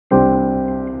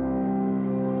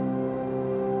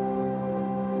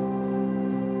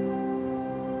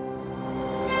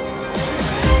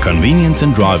Convenience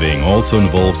in driving also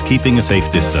involves keeping a safe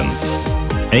distance.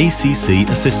 ACC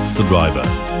assists the driver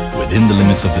within the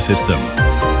limits of the system.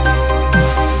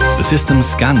 The system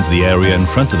scans the area in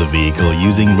front of the vehicle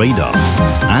using radar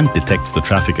and detects the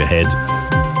traffic ahead.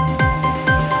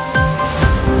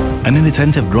 An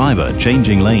inattentive driver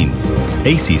changing lanes,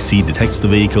 ACC detects the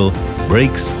vehicle,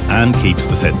 brakes and keeps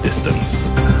the set distance.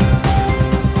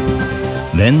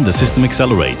 Then the system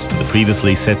accelerates to the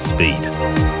previously set speed.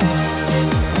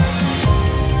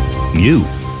 New,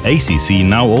 ACC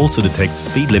now also detects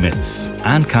speed limits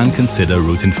and can consider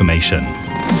route information,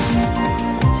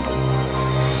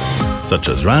 such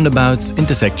as roundabouts,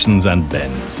 intersections and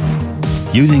bends.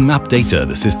 Using map data,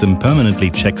 the system permanently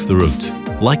checks the route,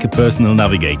 like a personal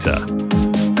navigator.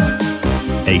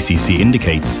 ACC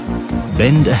indicates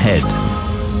bend ahead.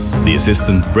 The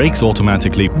assistant brakes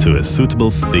automatically to a suitable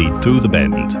speed through the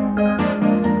bend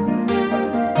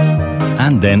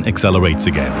and then accelerates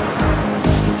again.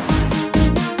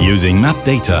 Using map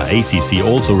data, ACC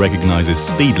also recognizes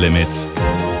speed limits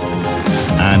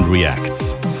and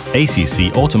reacts.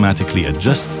 ACC automatically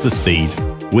adjusts the speed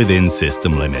within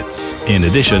system limits. In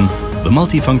addition, the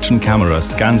multifunction camera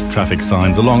scans traffic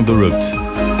signs along the route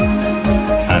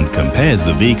and compares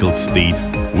the vehicle's speed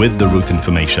with the route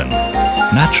information.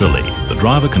 Naturally, the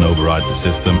driver can override the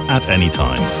system at any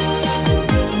time.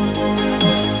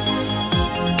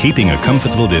 Keeping a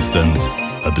comfortable distance,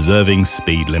 observing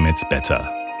speed limits better.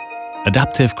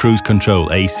 Adaptive Cruise Control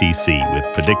ACC with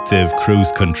Predictive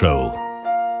Cruise Control.